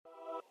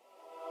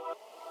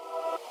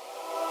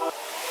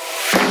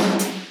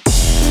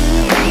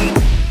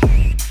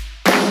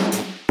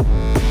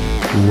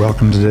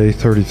Welcome to day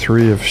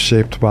 33 of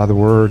Shaped by the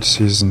Word,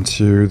 Season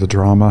 2, the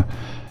drama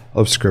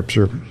of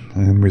Scripture.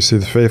 And we see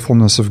the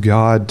faithfulness of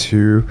God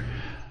to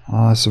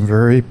some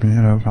very,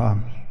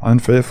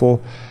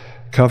 unfaithful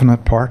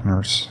covenant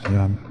partners.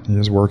 He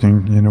is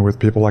working, with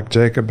people like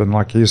Jacob and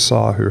like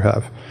Esau who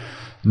have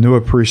no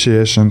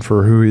appreciation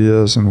for who he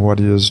is and what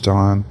he has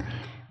done.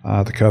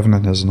 The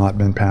covenant has not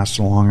been passed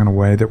along in a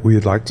way that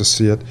we'd like to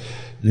see it,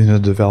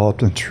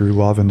 developed in true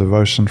love and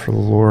devotion for the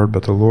Lord.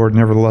 But the Lord,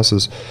 nevertheless,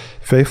 is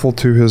faithful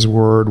to his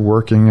word,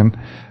 working in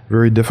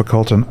very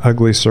difficult and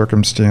ugly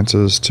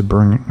circumstances to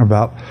bring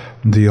about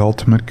the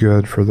ultimate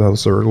good for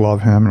those that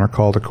love him and are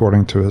called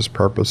according to his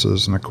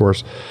purposes. And, of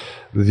course,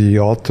 the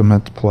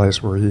ultimate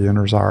place where he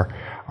enters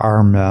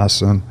our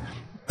mess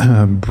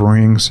and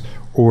brings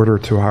order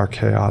to our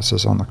chaos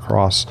is on the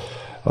cross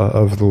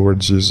of the Lord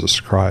Jesus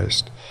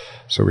Christ.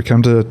 So we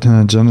come to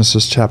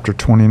Genesis chapter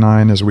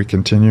 29 as we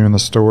continue in the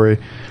story,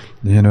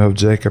 of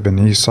Jacob and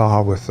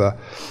Esau, with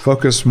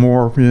focus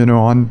more,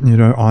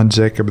 on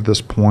Jacob at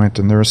this point.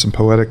 And there is some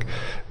poetic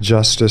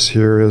justice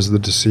here as the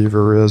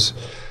deceiver is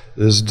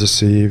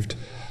deceived,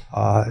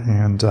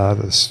 and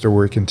the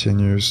story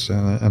continues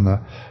in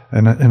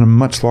a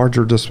much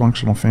larger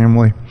dysfunctional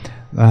family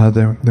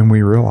than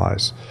we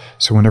realize.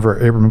 So whenever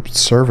Abram's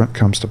servant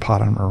comes to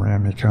Paddan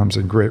Aram, he comes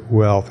in great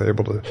wealth,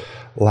 able to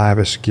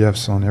lavish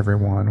gifts on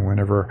everyone.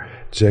 Whenever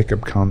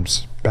Jacob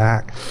comes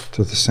back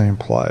to the same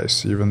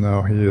place, even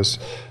though he is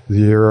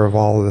the heir of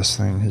all of this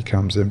thing, he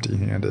comes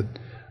empty-handed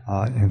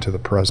into the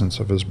presence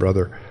of his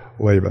brother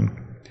Laban.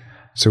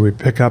 So we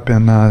pick up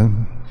in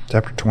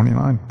chapter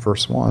 29,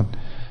 verse 1.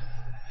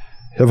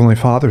 Heavenly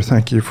Father,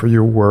 thank you for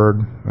your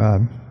word.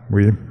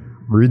 We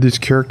read these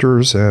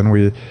characters and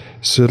we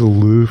sit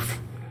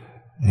aloof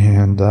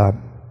and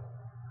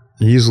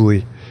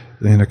easily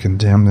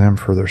condemn them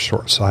for their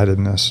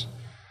short-sightedness,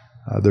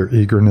 their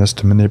eagerness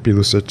to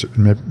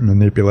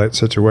manipulate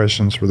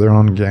situations for their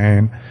own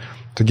gain,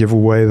 to give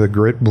away the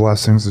great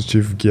blessings that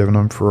you've given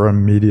them for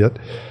immediate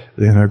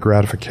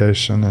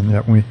gratification. And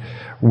yet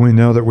we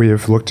know that we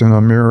have looked in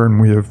a mirror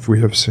and we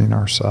have seen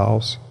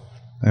ourselves.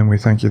 And we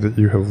thank you that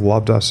you have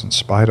loved us in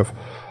spite of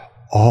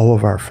all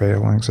of our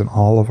failings and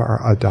all of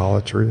our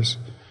idolatries.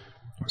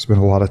 We spent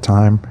a lot of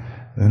time,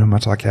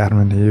 much like Adam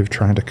and Eve,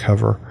 trying to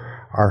cover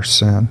our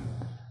sin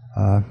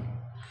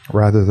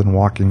rather than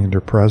walking in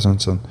your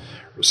presence and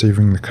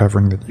receiving the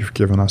covering that you've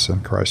given us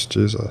in Christ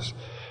Jesus.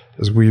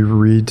 As we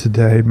read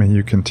today, may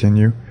you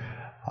continue,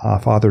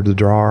 Father, to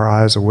draw our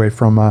eyes away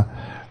from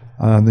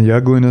the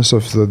ugliness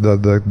of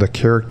the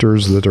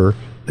characters that are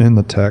in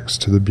the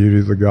text to the beauty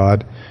of the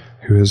God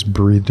who has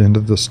breathed into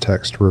this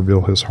text to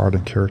reveal his heart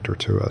and character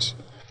to us.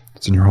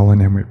 It's in your holy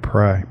name we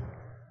pray.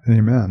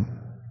 Amen.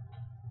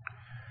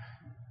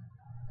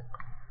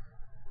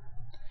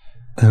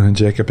 And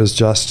Jacob has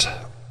just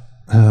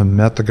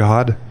met the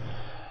God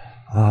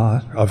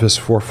of his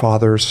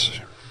forefathers,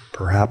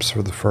 perhaps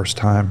for the first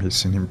time. He's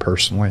seen him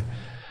personally.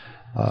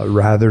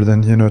 Rather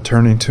than,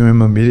 turning to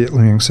him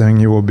immediately and saying,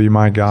 "You will be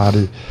my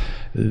God,"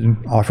 he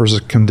offers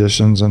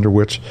conditions under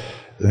which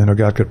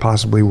God could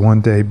possibly one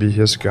day be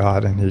his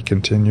God, and he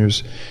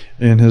continues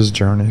in his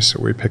journey.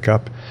 So we pick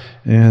up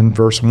in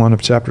verse 1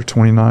 of chapter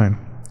 29.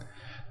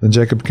 Then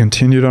Jacob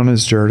continued on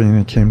his journey, and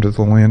he came to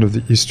the land of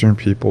the eastern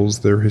peoples.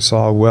 There he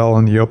saw a well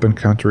in the open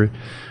country,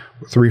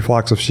 with 3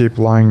 flocks of sheep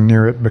lying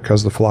near it,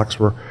 because the flocks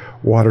were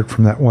watered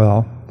from that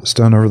well. The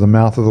stone over the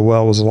mouth of the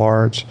well was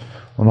large.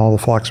 When all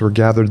the flocks were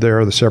gathered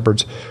there, the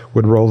shepherds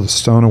would roll the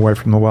stone away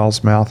from the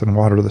well's mouth and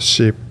water the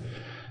sheep.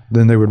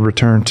 Then they would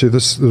return to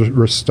the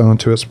stone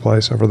to its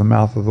place over the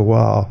mouth of the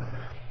well.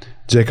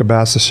 Jacob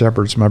asked the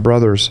shepherds, "My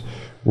brothers,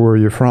 where are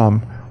you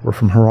from?" "We're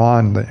from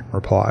Haran," they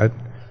replied.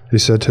 He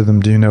said to them,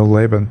 "Do you know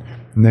Laban,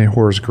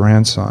 Nahor's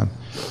grandson?"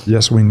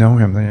 "Yes, we know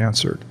him," they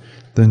answered.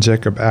 Then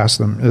Jacob asked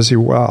them, "Is he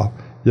well?"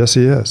 "Yes,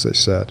 he is," they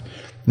said.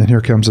 "And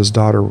here comes his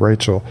daughter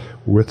Rachel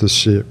with the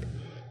sheep."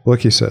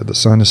 "Look," he said, "the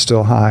sun is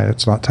still high.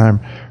 It's not time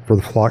for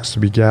the flocks to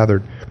be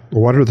gathered.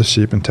 Water the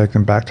sheep and take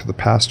them back to the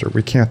pasture."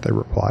 "We can't," they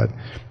replied,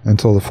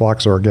 "until the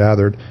flocks are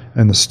gathered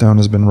and the stone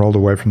has been rolled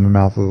away from the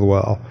mouth of the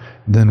well.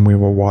 Then we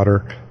will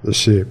water the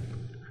sheep."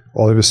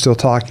 While he was still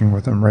talking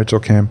with them, Rachel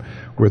came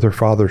with her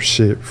father's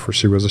sheep, for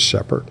she was a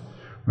shepherd.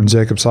 When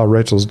Jacob saw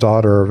Rachel's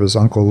daughter of his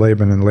uncle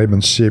Laban and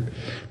Laban's sheep,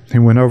 he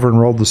went over and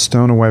rolled the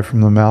stone away from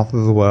the mouth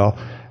of the well,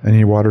 and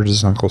he watered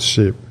his uncle's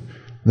sheep.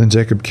 Then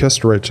Jacob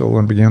kissed Rachel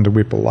and began to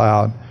weep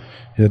aloud.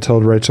 He had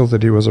told Rachel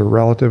that he was a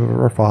relative of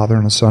her father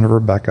and a son of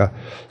Rebekah,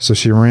 so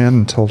she ran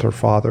and told her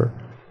father.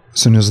 As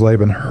soon as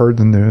Laban heard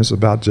the news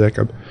about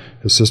Jacob,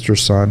 his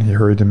sister's son, he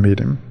hurried to meet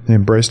him. He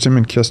embraced him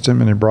and kissed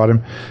him, and he brought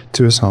him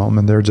to his home,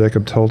 and there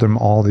Jacob told him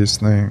all these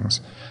things.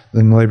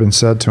 Then Laban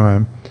said to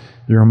him,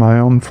 "You are my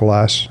own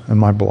flesh and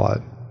my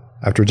blood."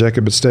 After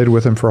Jacob had stayed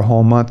with him for a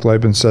whole month,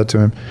 Laban said to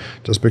him,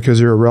 "Just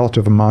because you're a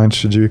relative of mine,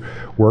 should you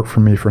work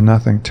for me for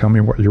nothing? Tell me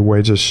what your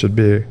wages should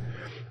be."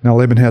 Now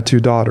Laban had 2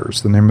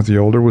 daughters. The name of the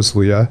older was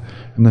Leah,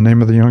 and the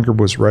name of the younger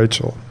was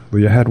Rachel.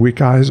 Leah had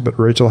weak eyes, but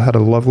Rachel had a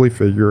lovely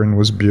figure and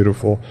was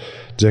beautiful.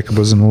 Jacob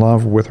was in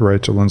love with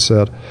Rachel and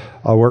said,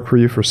 I'll work for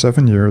you for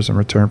 7 years in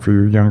return for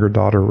your younger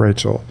daughter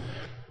Rachel.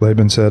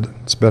 Laban said,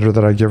 it's better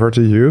that I give her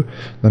to you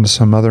than to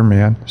some other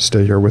man.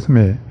 Stay here with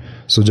me.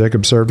 So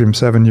Jacob served him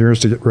 7 years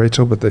to get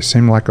Rachel, but they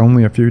seemed like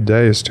only a few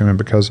days to him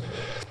because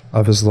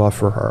of his love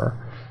for her.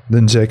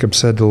 Then Jacob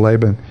said to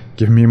Laban,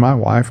 give me my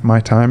wife, my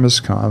time has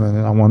come, and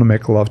I want to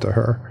make love to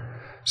her.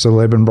 So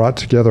Laban brought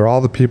together all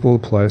the people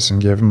of the place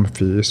and gave him a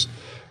feast.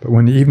 But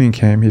when the evening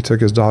came, he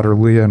took his daughter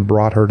Leah and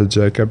brought her to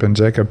Jacob, and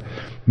Jacob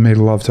made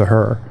love to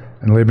her.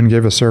 And Laban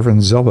gave a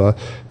servant Zilpah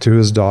to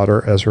his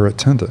daughter as her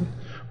attendant.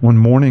 When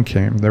morning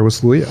came, there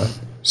was Leah.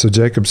 So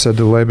Jacob said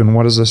to Laban,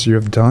 what is this you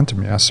have done to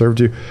me? I served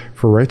you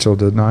for Rachel,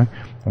 didn't I?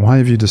 Why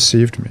have you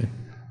deceived me?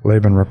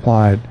 Laban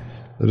replied,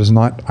 it is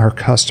not our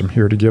custom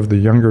here to give the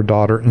younger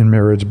daughter in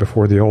marriage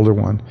before the older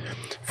one.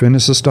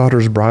 Finish this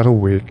daughter's bridal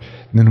week,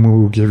 then we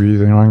will give you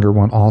the younger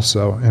one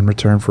also in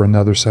return for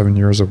another 7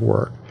 years of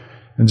work.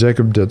 And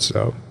Jacob did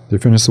so. He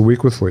finished the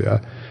week with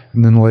Leah,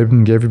 and then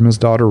Laban gave him his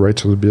daughter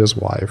Rachel to be his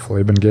wife.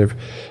 Laban gave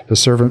his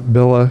servant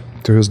Bilhah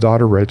to his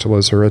daughter Rachel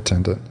as her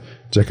attendant.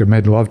 Jacob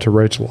made love to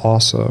Rachel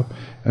also,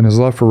 and his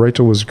love for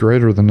Rachel was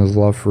greater than his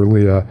love for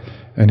Leah,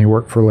 and he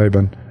worked for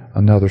Laban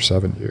another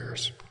 7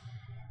 years.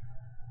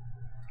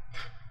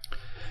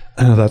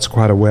 That's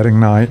quite a wedding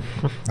night.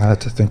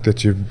 To think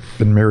that you've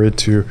been married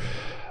to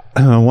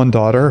one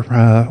daughter,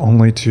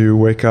 only to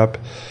wake up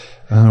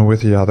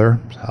with the other.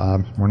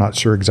 We're not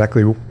sure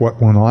exactly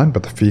what went on,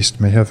 but the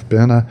feast may have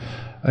been a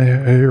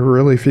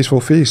really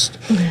feastful feast.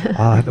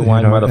 The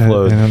wine might have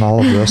flowed. And in all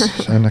of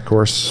this, and of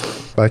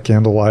course, by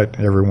candlelight,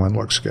 everyone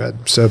looks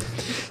good. So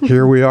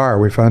here we are.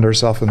 We find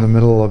ourselves in the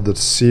middle of the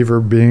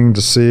deceiver being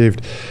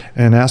deceived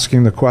and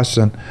asking the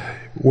question,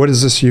 what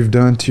is this you've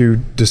done to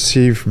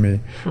deceive me?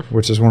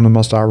 Which is one of the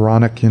most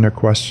ironic,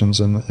 questions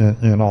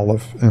in all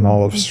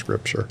of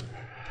Scripture.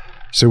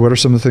 So, what are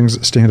some of the things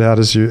that stand out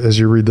as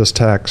you read this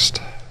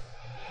text?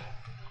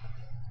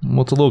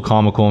 Well, it's a little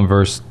comical in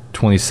verse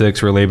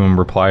 26, where Laban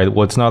replied,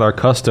 "Well, it's not our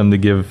custom to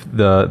give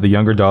the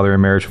younger daughter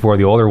in marriage before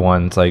the older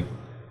one." It's like,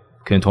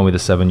 couldn't have told me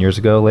this 7 years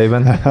ago,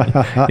 Laban.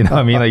 You know what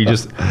I mean? Like, you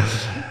just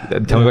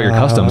tell me about your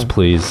customs,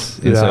 please.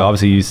 And so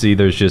obviously you see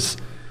there's just,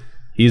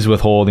 he's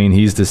withholding,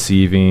 he's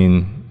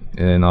deceiving,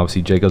 and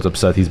obviously Jacob's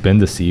upset he's been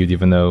deceived,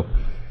 even though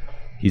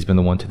he's been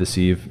the one to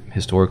deceive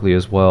historically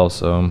as well.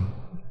 So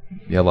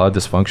yeah, a lot of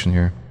dysfunction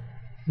here.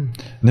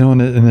 No,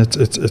 and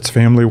it's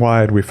family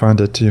wide. We find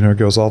it,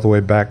 goes all the way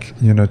back,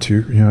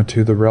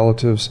 to the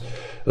relatives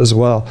as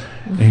well.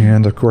 Mm-hmm.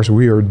 And of course,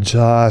 we are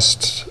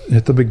just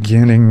at the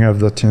beginning of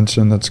the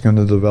tension that's going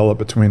to develop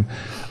between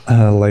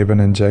Laban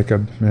and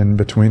Jacob, and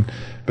between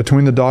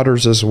the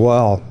daughters as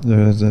well.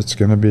 It's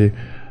going to be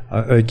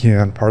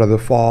again part of the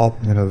fall.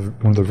 One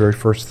of the very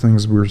first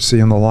things we see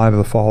in the light of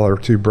the fall are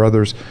two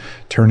brothers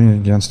turning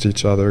against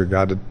each other.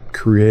 God had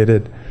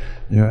created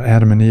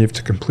Adam and Eve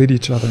to complete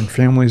each other, and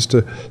families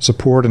to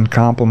support and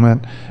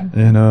complement,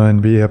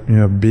 and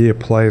be a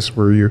place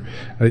where you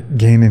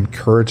gain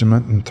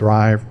encouragement and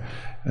thrive,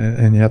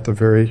 and yet the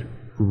very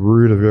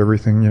root of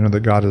everything that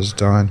God has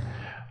done,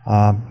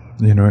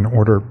 in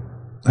order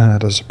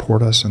to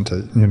support us and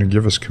to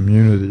give us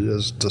community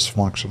is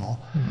dysfunctional,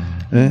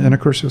 and of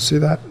course you'll see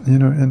that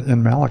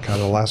in Malachi.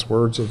 The last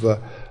words of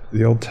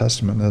the Old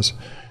Testament is,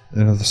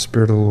 the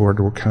Spirit of the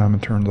Lord will come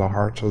and turn the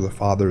hearts of the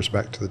fathers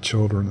back to the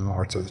children, and the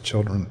hearts of the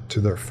children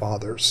to their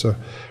fathers. So,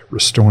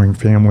 restoring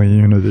family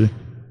unity.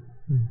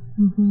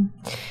 Mm-hmm.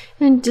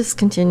 And just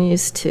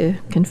continues to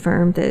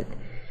confirm that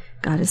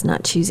God is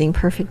not choosing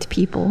perfect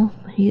people.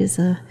 He is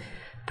a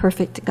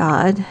perfect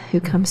God who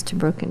comes to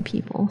broken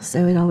people.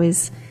 So it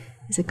always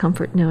is a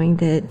comfort knowing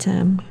that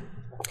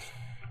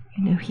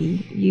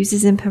He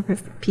uses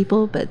imperfect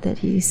people, but that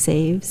He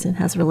saves and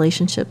has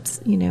relationships,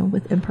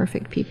 with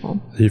imperfect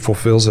people. He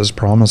fulfills His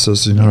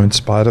promises, in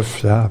spite of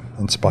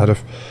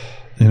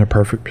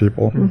perfect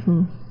people.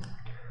 Mm-hmm.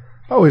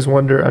 I always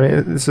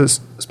wonder, this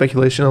is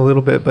speculation a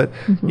little bit, but,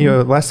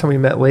 last time we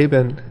met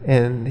Laban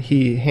and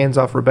he hands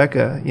off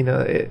Rebekah,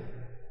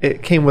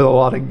 it came with a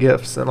lot of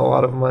gifts and a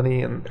lot of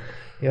money and,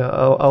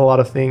 a lot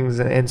of things.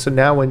 And so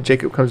now when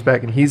Jacob comes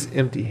back and he's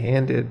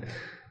empty-handed,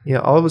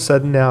 all of a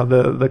sudden now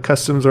the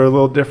customs are a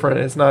little different.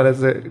 It's not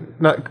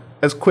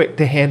as quick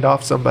to hand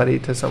off somebody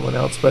to someone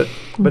else, but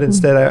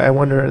instead I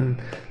wonder in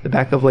the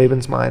back of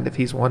Laban's mind if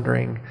he's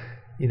wondering,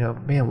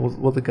 man,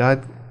 will the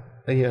God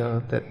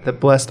that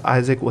blessed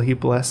Isaac, will He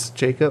bless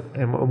Jacob,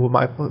 and will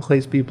my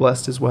place be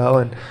blessed as well?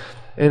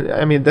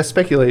 And that's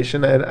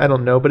speculation. I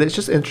don't know, but it's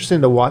just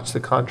interesting to watch the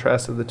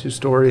contrast of the two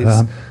stories,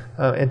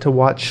 and to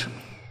watch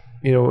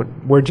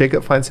where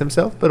Jacob finds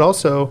himself, but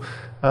also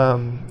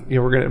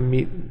we're going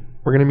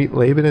to meet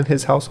Laban and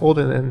his household,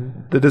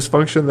 and the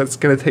dysfunction that's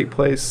going to take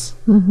place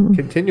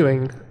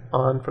continuing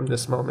on from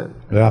this moment.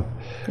 Yeah.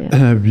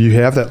 You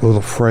have that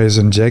little phrase,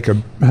 and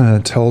Jacob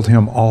told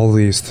him all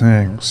these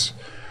things.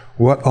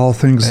 What all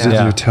things did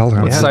Yeah. you tell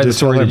him? What side of the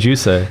story tell him, did you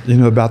say?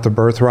 about the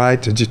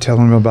birthright? Did you tell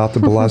him about the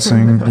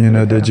blessing?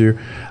 Did you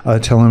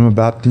tell him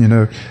about,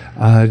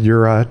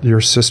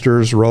 your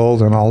sister's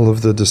role in all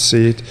of the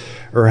deceit?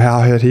 Or how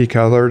had he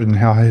colored and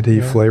how had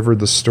he flavored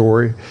the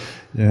story?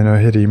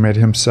 Had he made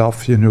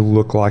himself,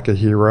 look like a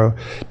hero?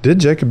 Did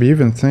Jacob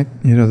even think,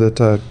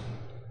 that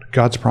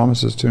God's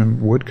promises to him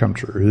would come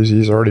true?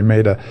 He's already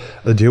made a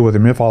deal with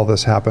him. If all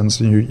this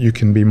happens, you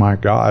can be my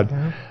God.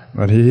 Yeah.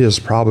 But he is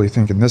probably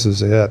thinking, this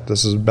is it.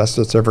 This is the best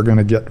it's ever going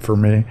to get for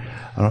me.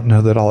 I don't know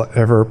that I'll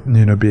ever,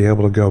 be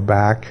able to go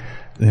back,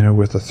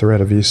 with the threat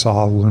of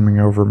Esau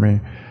looming over me.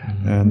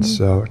 Mm-hmm. And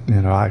so,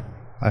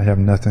 I have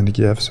nothing to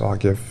give, so I'll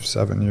give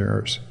 7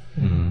 years.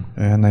 Mm-hmm.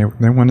 And they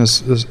win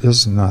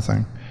is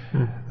nothing.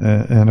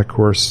 Mm-hmm. And of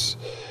course,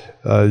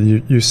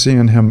 you see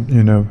in him,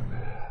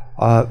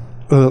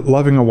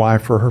 loving a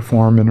wife for her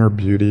form and her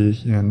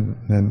beauty.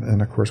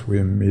 And of course, we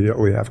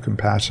immediately have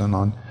compassion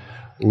on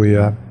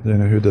Leah,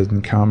 who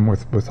doesn't come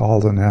with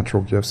all the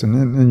natural gifts,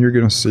 and you're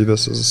going to see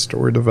this as the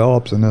story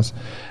develops, and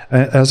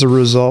as a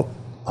result,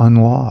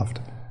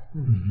 unloved.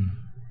 Mm-hmm.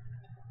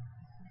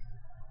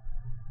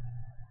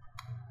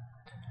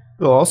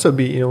 There'll also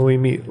be, when we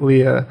meet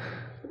Leah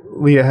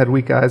had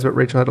weak eyes, but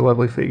Rachel had a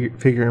lovely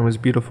figure and was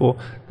beautiful.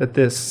 That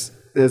this,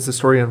 as the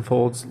story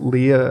unfolds,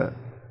 Leah,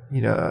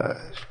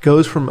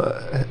 goes from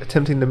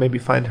attempting to maybe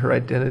find her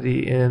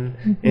identity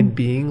in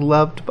being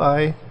loved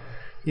by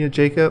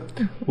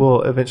Jacob,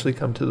 will eventually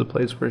come to the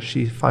place where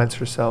she finds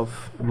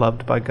herself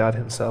loved by God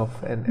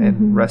himself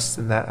and rests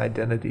in that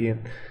identity.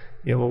 And,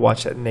 we'll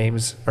watch that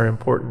names are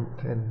important.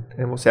 And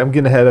we'll see. I'm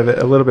getting ahead of it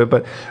a little bit,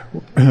 but...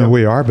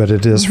 We are, but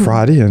it is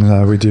Friday,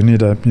 and we do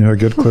need a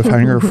good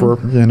cliffhanger for,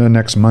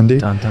 next Monday.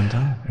 Dun, dun,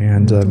 dun.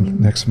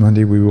 And next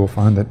Monday we will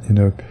find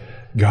that,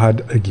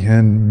 God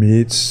again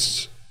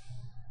meets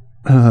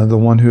the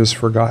one who is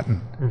forgotten.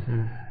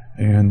 Mm-hmm.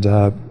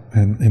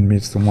 And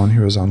meets the one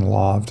who is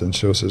unloved and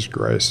shows his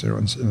grace in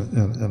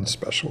a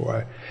special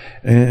way.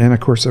 And of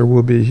course, there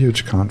will be a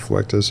huge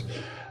conflict as,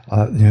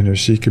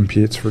 she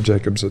competes for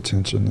Jacob's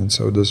attention, and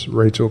so does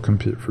Rachel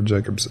compete for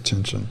Jacob's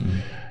attention.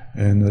 Mm-hmm.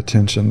 And the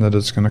tension that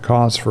it's going to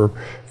cause for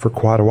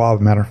quite a while.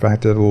 As a matter of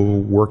fact, it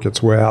will work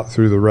its way out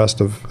through the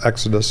rest of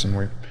Exodus, and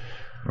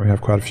we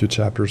have quite a few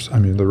chapters,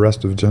 the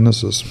rest of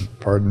Genesis,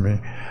 pardon me,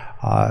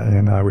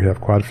 and we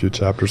have quite a few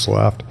chapters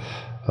left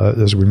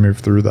as we move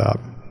through that.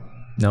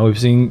 Now we've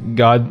seen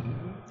God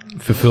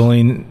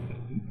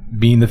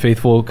being the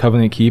faithful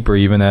covenant keeper,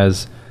 even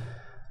as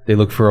they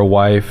look for a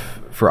wife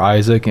for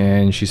Isaac,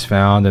 and she's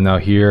found. And now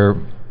here,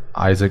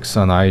 Isaac's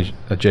son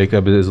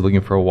Jacob is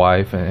looking for a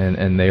wife,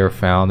 and they are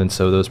found. And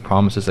so those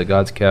promises that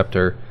God's kept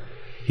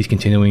he's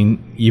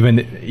continuing, even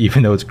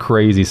though it's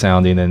crazy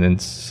sounding and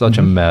it's such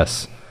a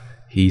mess,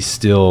 he's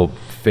still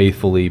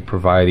faithfully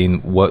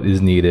providing what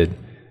is needed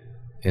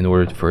in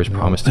order for his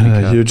promise to be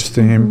kept. A huge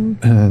theme,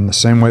 in the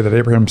same way that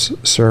Abraham's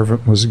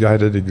servant was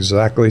guided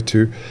exactly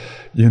to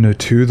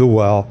the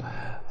well.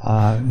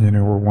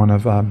 Where one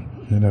of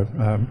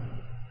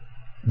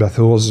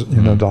Bethuel's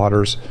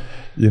daughters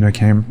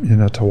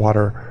came to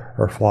water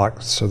her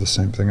flock. So the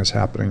same thing is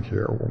happening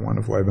here, where one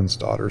of Laban's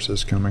daughters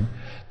is coming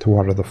to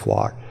water the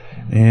flock.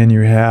 And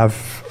you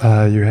have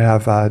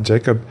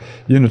Jacob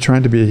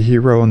trying to be a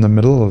hero in the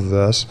middle of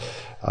this.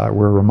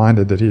 We're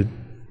reminded that he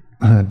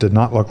did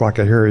not look like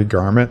a hairy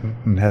garment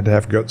and had to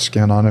have goat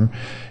skin on him,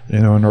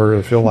 in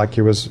order to feel like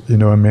he was,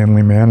 a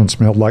manly man, and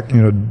smelled like,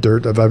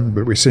 dirt.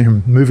 But we see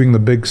him moving the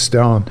big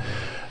stone.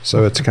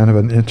 So it's kind of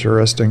an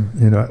interesting,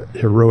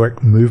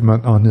 heroic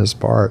movement on his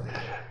part,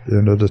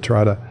 to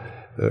try to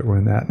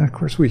win that. And of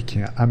course we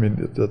can't.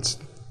 It's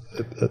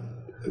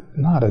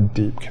not a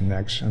deep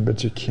connection,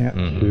 but you can't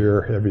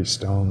hear heavy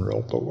stone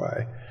rolled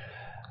away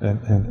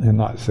and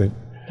not think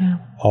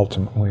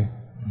ultimately,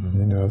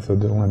 of the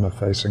dilemma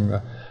facing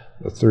the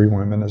three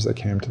women as they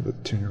came to the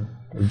tomb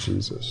of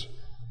Jesus.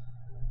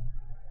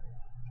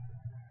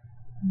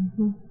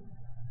 Mm-hmm.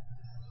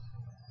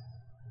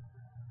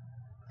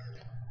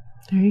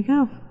 There you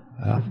go.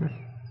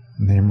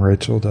 Name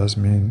Rachel does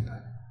mean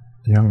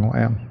young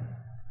lamb.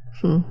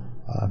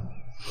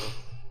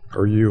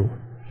 Or you.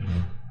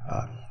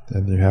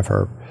 And you have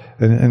her,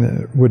 and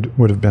it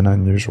would have been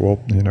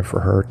unusual,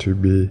 for her to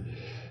be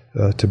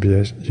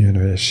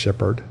a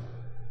shepherd.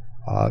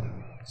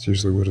 It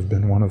usually would have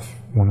been one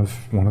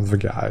of the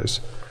guys,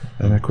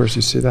 and of course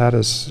you see that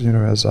as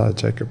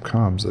Jacob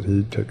comes, that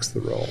he takes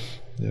the role,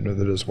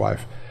 that his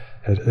wife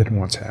had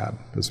once had,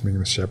 as being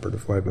the shepherd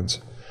of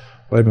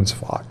Laban's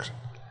flocks.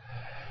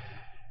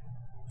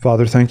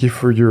 Father, thank you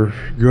for your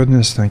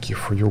goodness. Thank you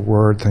for your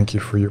word. Thank you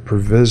for your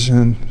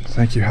provision.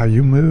 Thank you how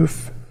you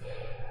move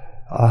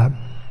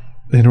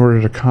in order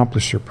to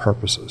accomplish your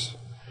purposes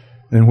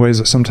in ways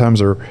that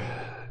sometimes are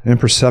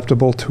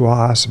imperceptible to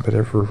us, but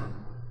every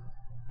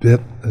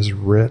bit as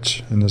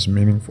rich and as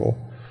meaningful.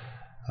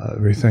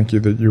 We thank you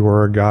that you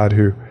are a God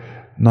who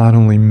not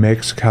only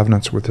makes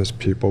covenants with his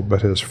people,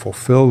 but has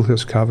fulfilled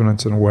his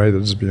covenants in a way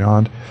that is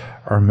beyond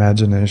our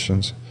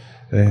imaginations.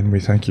 And we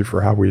thank you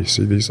for how we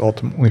see these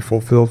ultimately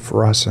fulfilled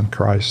for us in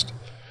Christ.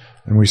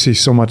 And we see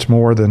so much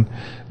more than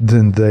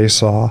they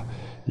saw,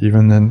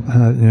 even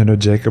than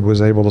Jacob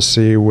was able to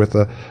see with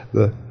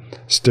the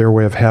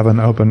stairway of heaven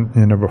open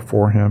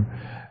before him,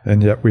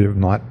 and yet we have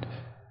not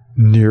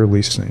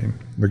nearly seen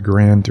the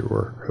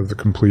grandeur of the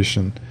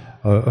completion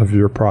of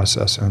your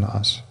process in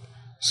us.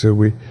 So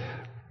we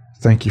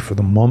thank you for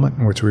the moment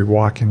in which we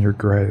walk in your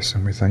grace,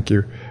 and we thank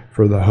you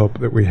for the hope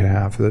that we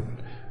have that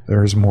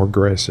there is more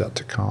grace yet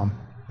to come,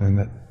 and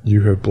that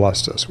you have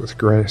blessed us with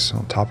grace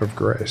on top of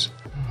grace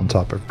on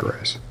top of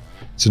grace.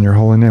 It's in your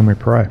holy name we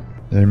pray.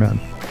 Amen.